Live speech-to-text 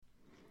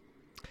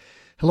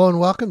Hello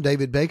and welcome,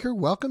 David Baker.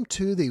 Welcome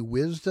to the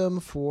Wisdom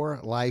for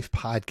Life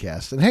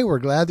podcast. And hey, we're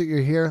glad that you're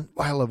here.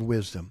 I love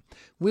wisdom.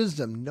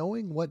 Wisdom,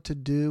 knowing what to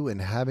do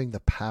and having the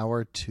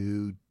power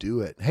to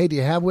do it. Hey, do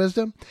you have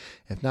wisdom?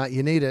 If not,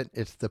 you need it.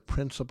 It's the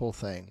principal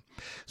thing.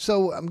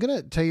 So I'm going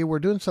to tell you, we're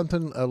doing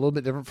something a little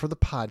bit different for the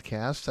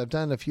podcast. I've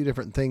done a few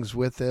different things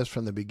with this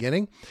from the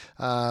beginning.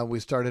 We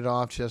started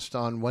off just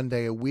on one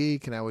day a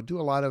week, and I would do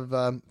a lot of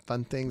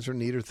fun things or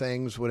neater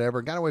things,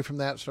 whatever. Got away from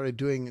that, started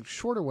doing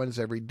shorter ones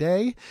every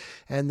day,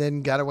 and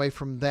then got away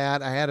from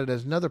that. I added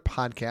as another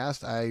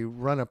podcast. I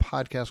run a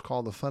podcast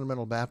called the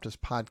Fundamental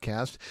Baptist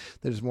Podcast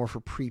that is more for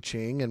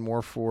preaching and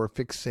more for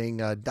fixing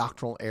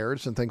doctrinal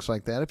errors and things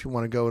like that, if you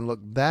want to go and look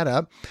that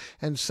up.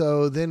 And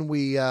so then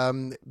we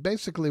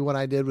basically what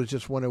I did was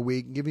just one a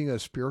week, giving you a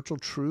spiritual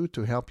truth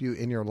to help you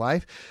in your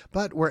life.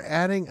 But we're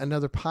adding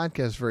another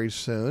podcast very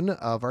soon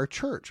of our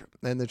church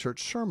and the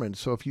church sermons.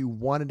 So if you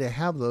wanted to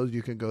have those,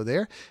 you can go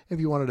there. If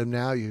you wanted them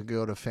now, you can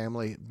go to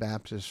Family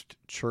Baptist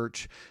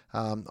Church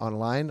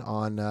online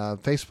on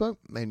Facebook,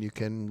 and you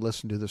can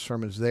listen to the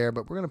sermons there.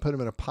 But we're going to put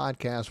them in a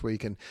podcast where you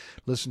can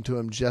listen to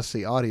them just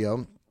the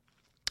audio.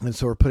 And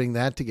so we're putting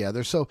that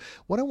together. So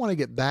what I want to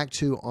get back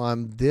to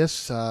on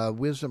this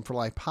Wisdom for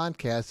Life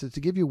podcast is to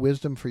give you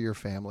wisdom for your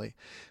family,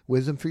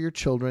 wisdom for your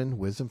children,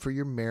 wisdom for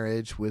your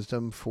marriage,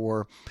 wisdom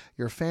for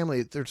your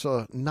family. There's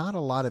not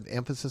a lot of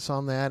emphasis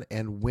on that.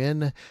 And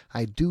when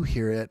I do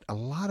hear it, a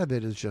lot of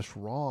it is just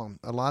wrong.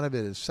 A lot of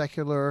it is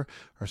secular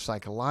or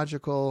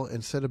psychological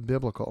instead of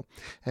biblical.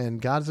 And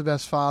God's the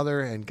best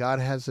father, and God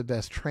has the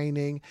best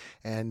training,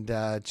 and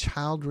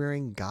child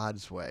rearing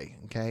God's way.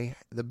 Okay.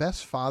 The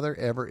best father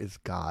ever is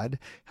God.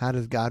 How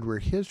does God rear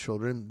his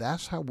children?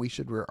 That's how we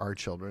should rear our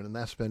children. And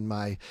that's been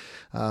my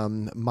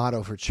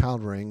motto for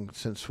child rearing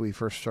since we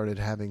first started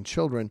having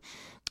children.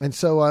 And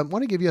so I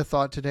want to give you a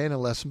thought today and a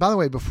lesson. By the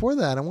way, before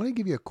that, I want to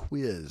give you a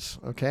quiz,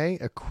 okay?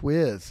 A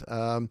quiz.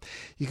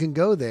 You can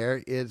go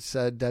there. It's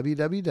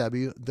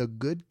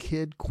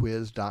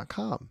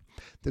www.thegoodkidquiz.com.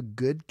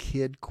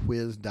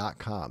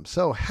 Thegoodkidquiz.com.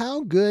 So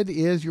how good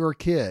is your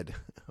kid?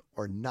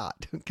 Or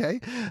not,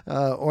 okay?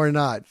 Or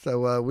not.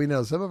 So we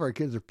know some of our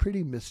kids are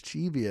pretty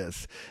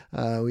mischievous.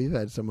 We've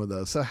had some of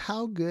those. So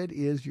how good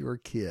is your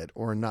kid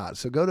or not?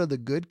 So go to the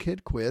Good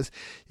Kid Quiz.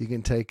 You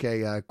can take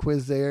a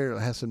quiz there. It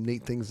has some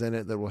neat things in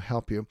it that will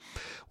help you.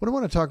 What I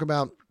want to talk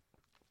about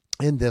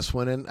in this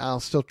one, and I'll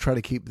still try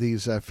to keep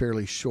these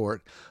fairly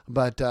short,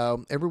 but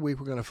every week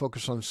we're going to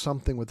focus on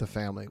something with the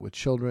family, with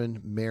children,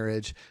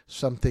 marriage,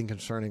 something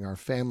concerning our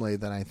family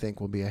that I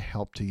think will be a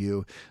help to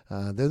you.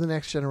 They're the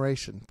next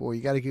generation. Boy,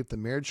 you got to keep the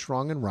marriage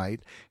strong and right,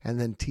 and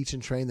then teach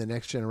and train the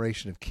next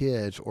generation of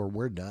kids, or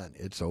we're done.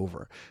 It's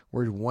over.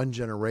 We're one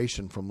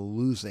generation from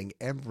losing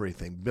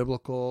everything,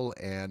 biblical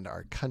and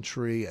our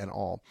country and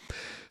all.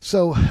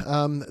 So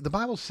the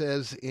Bible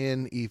says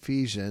in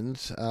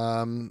Ephesians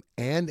and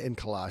in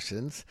Colossians,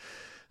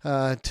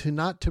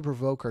 not to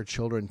provoke our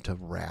children to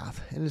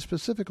wrath. And it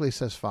specifically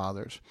says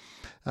fathers.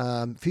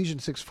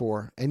 Ephesians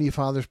 6:4, and ye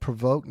fathers,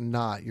 provoke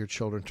not your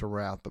children to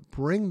wrath, but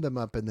bring them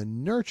up in the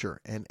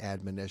nurture and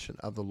admonition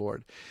of the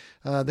Lord.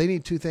 They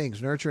need two things,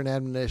 nurture and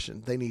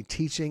admonition. They need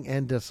teaching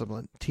and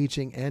discipline.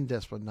 Teaching and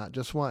discipline, not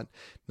just one.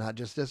 Not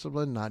just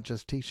discipline, not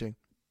just teaching.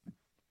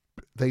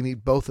 They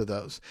need both of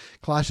those.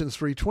 Colossians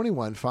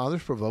 3:21,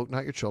 fathers, provoke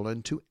not your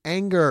children to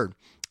anger,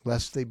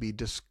 lest they be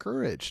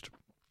discouraged.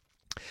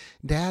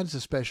 Dads,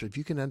 especially, if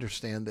you can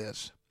understand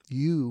this,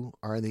 you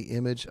are in the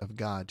image of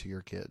God to your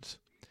kids.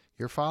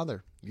 Your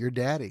father, your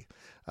daddy.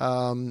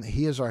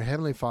 He is our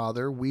heavenly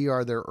father. We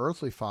are their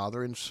earthly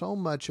father. And so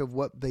much of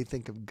what they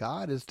think of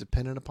God is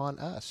dependent upon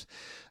us.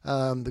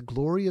 The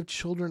glory of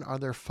children are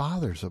their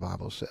fathers, the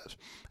Bible says.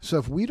 So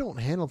if we don't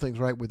handle things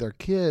right with our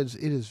kids,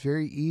 it is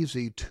very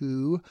easy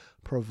to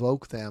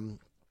provoke them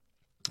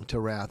to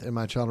wrath. In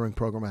my child rearing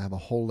program, I have a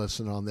whole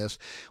lesson on this.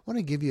 I want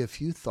to give you a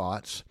few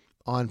thoughts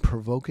on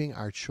provoking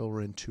our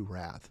children to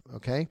wrath,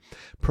 okay?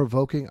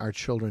 Provoking our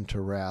children to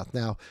wrath.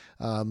 Now,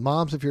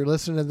 moms, if you're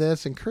listening to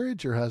this,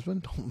 encourage your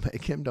husband. Don't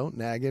make him, don't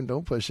nag him,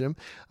 don't push him.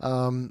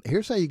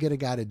 Here's how you get a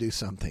guy to do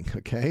something,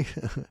 okay?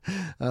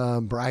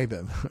 Bribe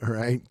him, all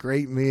right?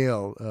 Great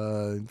meal,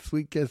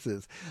 sweet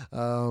kisses.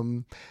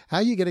 How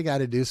you get a guy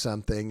to do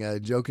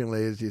something,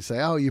 jokingly, is you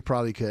say, oh, you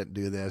probably couldn't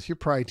do this. You're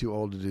probably too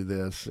old to do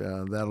this.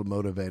 That'll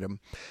motivate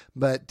him.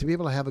 But to be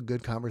able to have a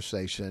good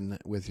conversation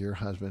with your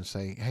husband,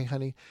 say, hey,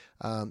 honey,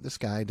 this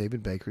guy,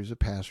 David Baker, is a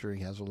pastor.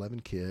 He has 11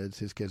 kids.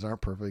 His kids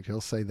aren't perfect.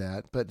 He'll say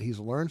that. But he's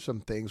learned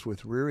some things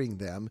with rearing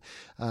them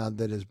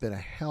that has been a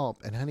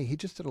help. And, honey, he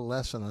just did a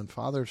lesson on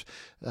fathers,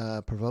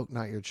 provoke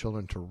not your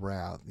children to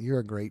wrath. You're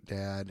a great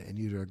dad, and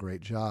you do a great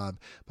job.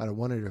 But I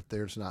wondered if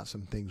there's not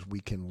some things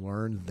we can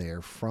learn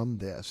there from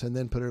this. And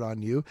then put it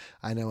on you.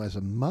 I know as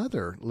a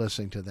mother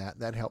listening to that,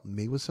 that helped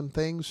me with some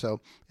things.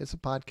 So it's a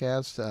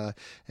podcast.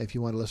 If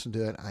you want to listen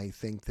to it, I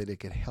think that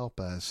it could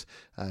help us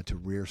to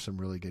rear some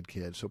really good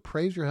kids. So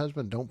praise your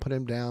husband. Don't put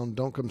him down.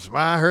 Don't come,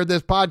 I heard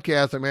this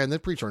podcast, and man, this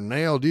preacher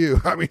nailed you.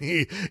 I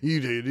mean,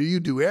 you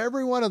do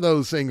every one of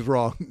those things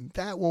wrong.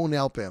 That won't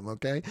help him,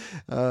 okay?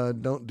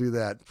 Don't do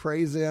that.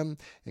 Praise him.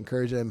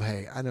 Encourage him.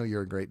 Hey, I know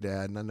you're a great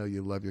dad, and I know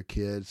you love your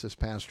kids. This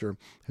pastor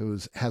who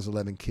has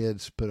 11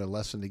 kids put a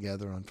lesson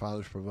together on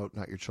Fathers Provoke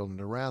Not Your Children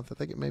to Wrath. I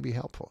think it may be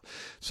helpful.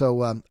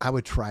 So I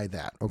would try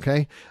that,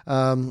 okay?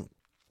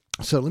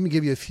 So let me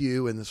give you a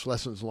few, and this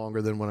lesson's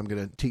longer than what I'm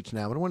going to teach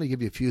now, but I want to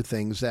give you a few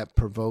things that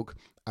provoke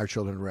our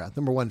children to wrath.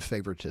 Number one,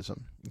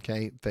 favoritism.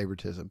 Okay,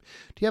 favoritism.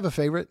 Do you have a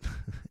favorite?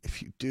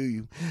 If you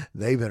do,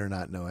 they better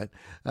not know it,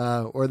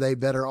 or they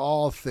better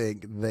all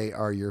think they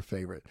are your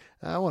favorite.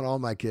 I want all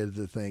my kids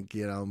to think,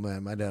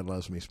 man, my dad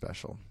loves me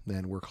special,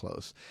 and we're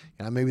close.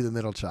 I may be the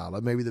middle child,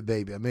 I may be the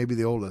baby, I may be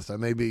the oldest, I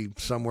may be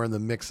somewhere in the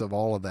mix of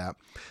all of that,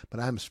 but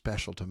I'm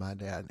special to my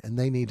dad, and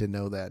they need to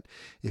know that.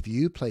 If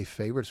you play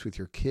favorites with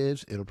your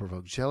kids, it'll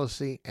provoke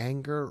jealousy,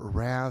 anger,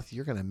 wrath.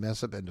 You're going to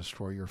mess up and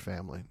destroy your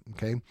family,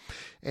 okay?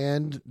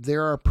 And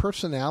there are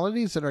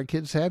personalities that our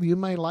kids have. You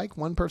may like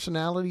one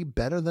personality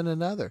better than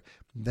another.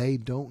 They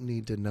don't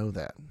need to know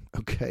that,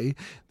 okay?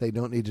 They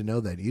don't need to know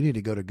that. You need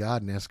to go to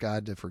God and ask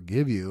God to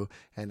forgive you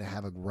and to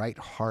have a right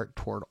heart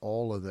toward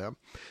all of them.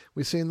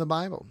 We see in the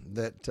Bible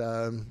that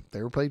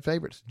they were played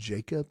favorites,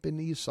 Jacob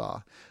and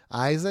Esau.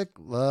 Isaac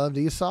loved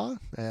Esau,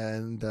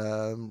 and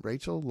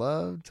Rachel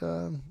loved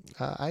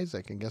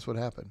Isaac. And guess what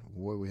happened?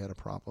 Boy, we had a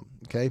problem,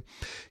 okay?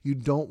 You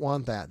don't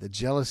want that. The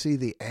jealousy,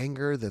 the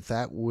anger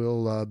that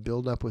will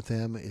build up with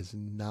them is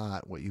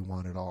not what you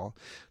want at all.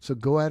 So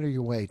go out of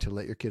your way to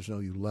let your kids know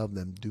you love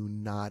them. Do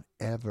not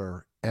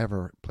ever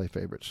play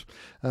favorites.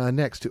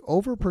 Next, to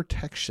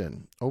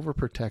overprotection.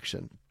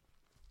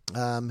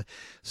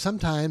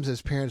 Sometimes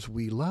as parents,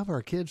 we love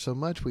our kids so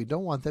much we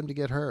don't want them to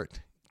get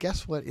hurt.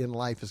 Guess what in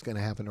life is going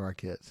to happen to our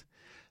kids?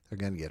 They're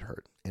going to get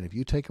hurt. And if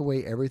you take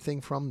away everything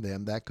from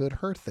them that could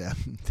hurt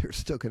them, they're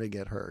still going to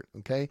get hurt,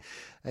 okay?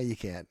 You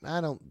can't.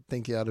 I don't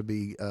think you ought to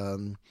be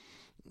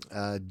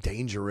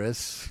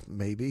dangerous,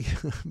 maybe.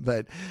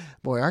 But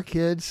boy, our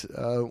kids,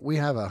 we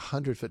have a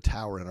 100-foot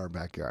tower in our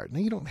backyard.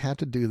 Now, you don't have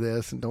to do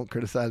this, and don't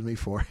criticize me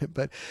for it,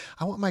 but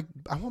I want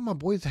my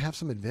boys to have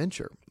some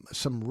adventure,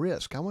 some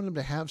risk. I want them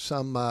to have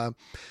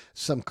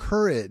some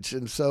courage.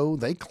 And so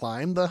they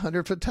climb the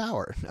 100-foot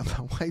tower. Now,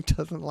 my wife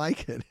doesn't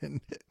like it.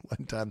 And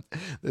one time,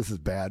 this is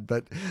bad,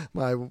 but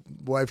my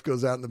wife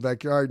goes out in the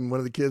backyard, and one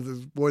of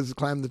the boys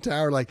climbing the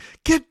tower, like,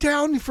 get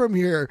down from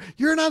here.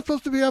 You're not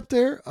supposed to be up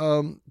there.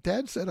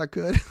 Dad said I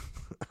could.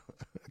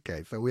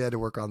 Okay, so we had to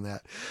work on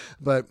that.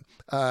 But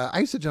I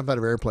used to jump out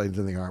of airplanes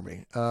in the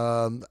Army.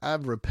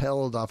 I've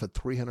rappelled off a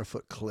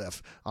 300-foot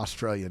cliff,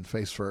 Australian,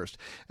 face first.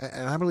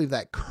 And I believe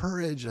that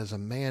courage as a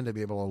man to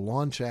be able to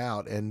launch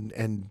out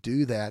and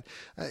do that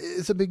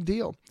is a big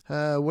deal.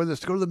 Whether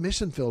it's to go to the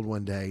mission field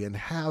one day and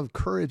have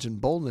courage and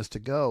boldness to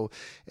go.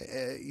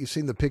 You've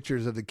seen the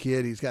pictures of the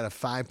kid. He's got a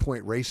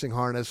 5-point racing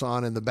harness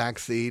on in the back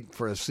seat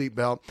for a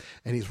seatbelt,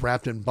 and he's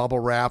wrapped in bubble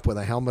wrap with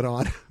a helmet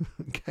on.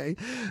 Okay,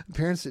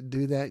 parents that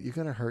do that, you're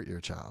going to hurt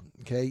your child.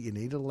 Okay, you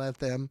need to let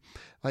them,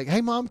 like,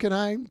 hey mom, can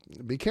I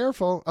be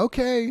careful?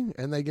 Okay,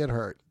 and they get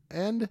hurt.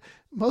 And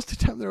most of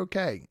the time they're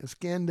okay. A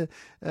skinned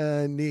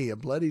knee, a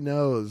bloody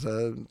nose,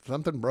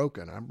 something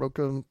broken. I broke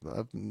a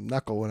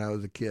knuckle when I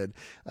was a kid.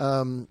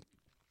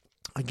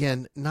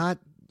 Again, not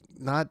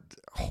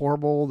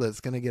horrible that's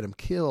going to get them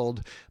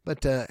killed,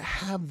 but to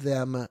have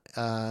them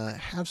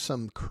have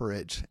some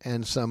courage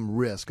and some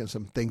risk and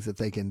some things that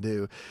they can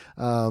do.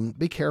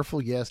 Be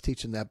careful, yes,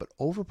 teaching that, but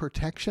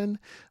overprotection,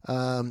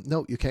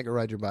 no, you can't go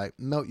ride your bike.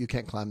 No, you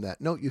can't climb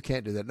that. No, you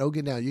can't do that. No,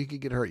 get down. You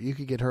could get hurt. You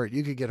could get hurt.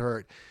 You could get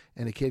hurt.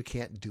 And a kid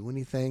can't do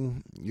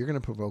anything. You're going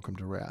to provoke them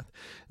to wrath.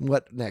 And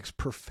what next?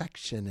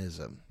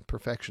 Perfectionism.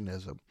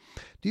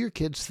 Do your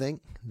kids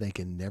think they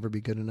can never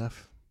be good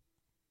enough?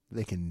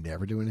 They can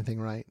never do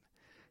anything right?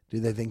 Do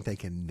they think they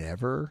can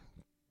never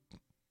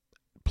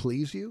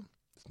please you?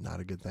 It's not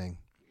a good thing.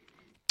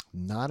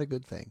 Not a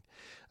good thing.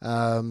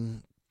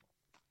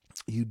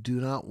 You do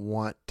not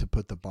want to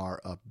put the bar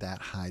up that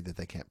high that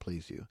they can't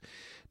please you.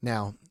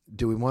 Now,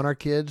 do we want our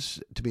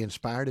kids to be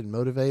inspired and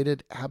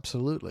motivated?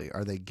 Absolutely.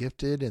 Are they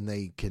gifted and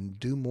they can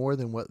do more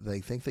than what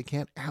they think they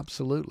can?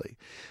 Absolutely.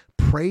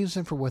 Praise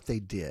them for what they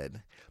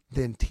did.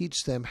 Then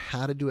teach them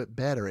how to do it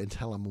better and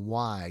tell them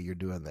why you're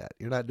doing that.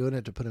 You're not doing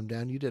it to put them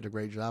down. You did a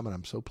great job, and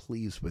I'm so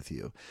pleased with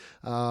you.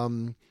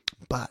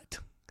 But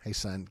hey,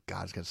 son,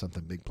 God's got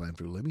something big planned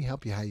for you. Let me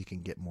help you how you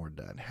can get more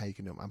done, how you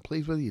can do it. I'm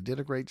pleased with you. You did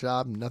a great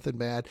job, nothing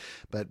bad,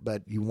 but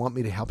you want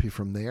me to help you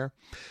from there?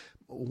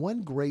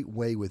 One great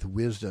way with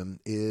wisdom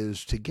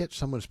is to get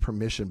someone's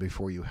permission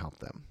before you help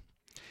them.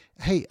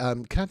 Hey,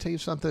 can I tell you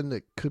something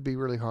that could be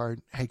really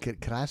hard? Hey,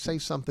 can I say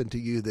something to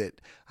you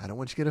that I don't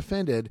want you to get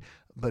offended,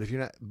 but if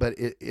you're not, but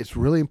it's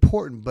really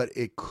important, but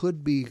it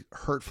could be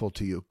hurtful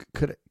to you.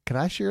 Could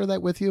I share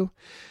that with you?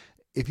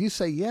 If you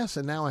say yes,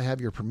 and now I have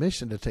your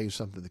permission to tell you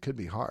something that could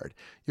be hard,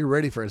 you're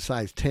ready for a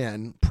size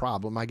 10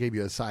 problem. I gave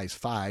you a size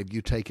 5.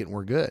 You take it and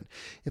we're good.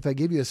 If I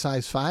give you a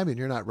size 5 and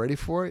you're not ready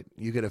for it,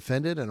 you get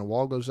offended and a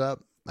wall goes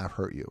up, I've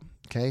hurt you.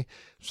 Okay?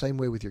 Same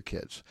way with your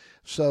kids.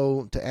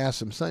 So to ask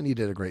them, son, you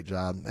did a great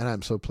job, and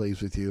I'm so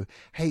pleased with you.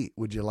 Hey,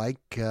 would you like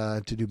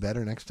to do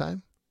better next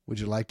time? Would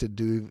you like to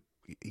do...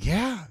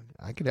 Yeah,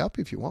 I could help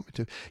you if you want me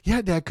to.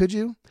 Yeah, Dad, could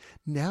you?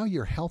 Now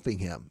you're helping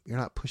him. You're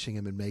not pushing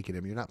him and making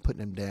him. You're not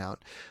putting him down.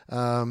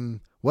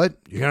 What?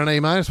 You got an A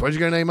minus? Why'd you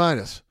get an A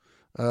minus?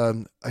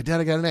 Dad, I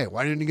got an A.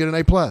 Why didn't you get an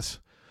A plus?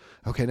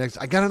 Okay, next.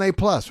 I got an A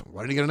plus.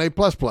 Why did you get an A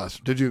plus plus?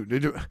 Did you?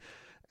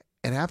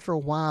 And after a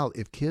while,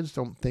 if kids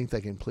don't think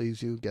they can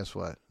please you, guess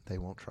what? They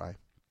won't try.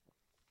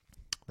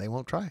 They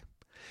won't try.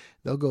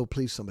 They'll go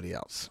please somebody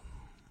else.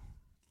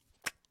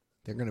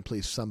 They're going to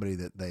please somebody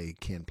that they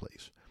can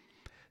please.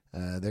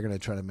 They're going to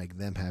try to make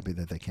them happy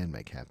that they can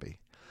make happy.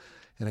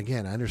 And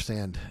again, I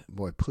understand,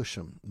 boy, push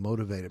them,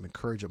 motivate them,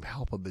 encourage them,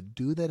 help them, but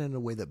do that in a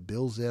way that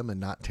builds them and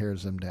not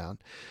tears them down.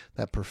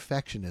 That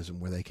perfectionism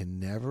where they can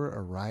never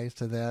arise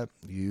to that,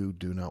 you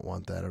do not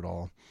want that at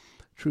all.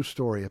 True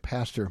story, a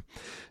pastor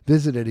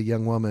visited a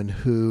young woman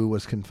who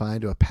was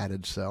confined to a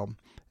padded cell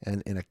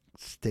and in a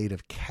state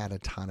of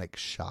catatonic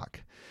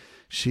shock.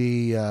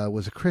 She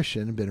was a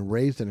Christian, been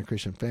raised in a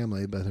Christian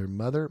family, but her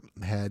mother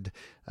had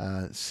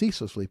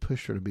ceaselessly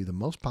pushed her to be the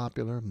most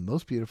popular,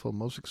 most beautiful,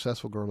 most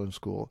successful girl in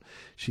school.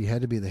 She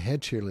had to be the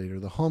head cheerleader,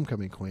 the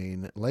homecoming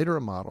queen, later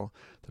a model.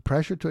 The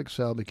pressure to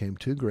excel became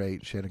too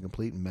great. She had a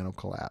complete mental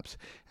collapse.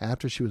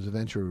 After she was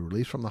eventually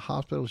released from the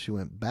hospital, she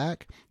went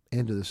back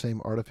into the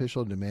same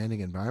artificial,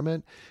 demanding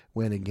environment.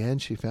 When again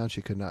she found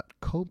she could not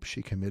cope,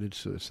 she committed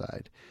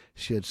suicide.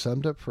 She had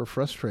summed up her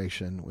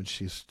frustration when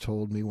she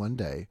told me one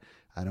day,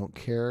 I don't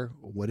care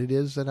what it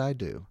is that I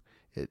do.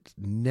 It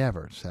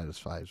never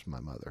satisfies my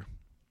mother.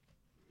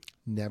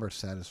 Never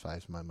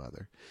satisfies my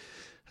mother.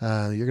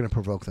 You're going to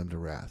provoke them to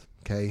wrath,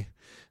 okay?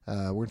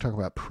 We're going to talk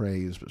about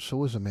praise, but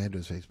so is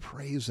Amanda says,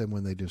 praise them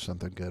when they do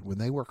something good. When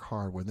they work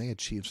hard, when they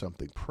achieve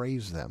something,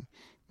 praise them.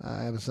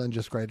 I have a son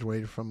just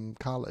graduated from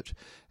college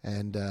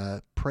and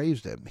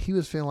praised him. He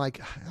was feeling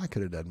like, I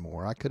could have done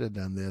more. I could have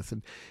done this.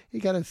 And he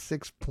got a on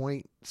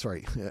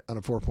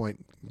a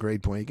 4-point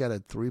grade point. He got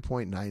a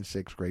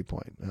 3.96 grade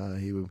point.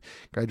 He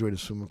graduated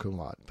summa cum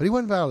laude. But he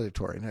wasn't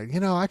valedictorian.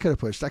 I could have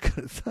pushed. I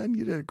could have done.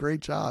 You did a great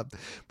job.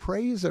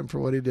 Praise him for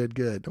what he did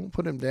good. Don't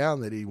put him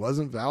down that he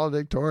wasn't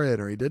valedictorian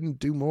or he didn't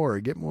do more or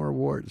get more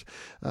awards.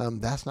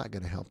 That's not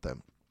going to help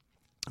them.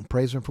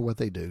 Praise them for what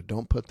they do.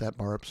 Don't put that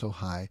bar up so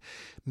high.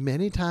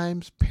 Many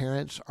times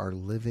parents are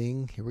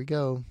living, here we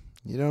go,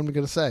 you know what I'm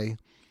going to say,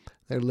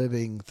 they're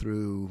living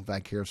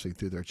vicariously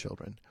through their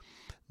children.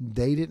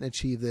 They didn't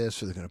achieve this,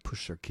 so they're going to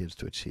push their kids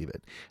to achieve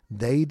it.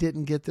 They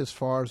didn't get this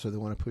far, so they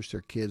want to push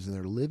their kids, and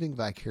they're living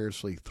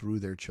vicariously through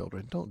their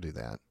children. Don't do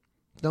that.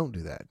 Don't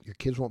do that. Your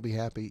kids won't be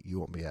happy. You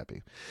won't be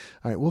happy.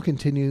 All right, we'll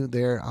continue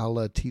there.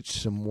 I'll teach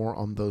some more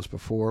on those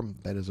before.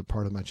 That is a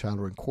part of my child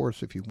rearing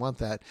course if you want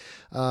that.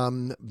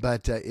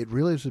 But it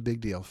really is a big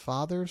deal.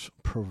 Fathers,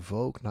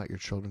 provoke not your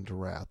children to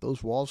wrath.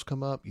 Those walls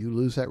come up. You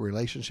lose that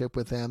relationship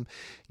with them.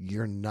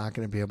 You're not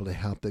going to be able to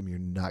help them. You're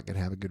not going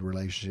to have a good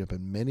relationship.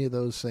 And many of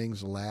those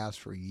things last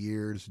for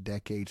years,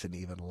 decades, and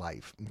even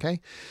life.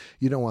 Okay?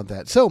 You don't want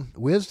that. So,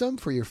 wisdom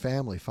for your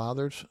family.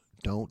 Fathers,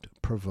 don't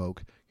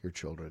provoke your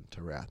children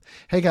to wrath.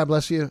 Hey, God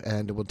bless you,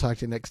 and we'll talk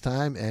to you next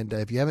time. And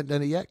if you haven't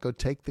done it yet, go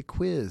take the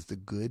quiz, the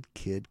Good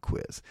Kid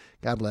Quiz.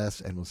 God bless,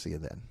 and we'll see you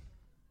then.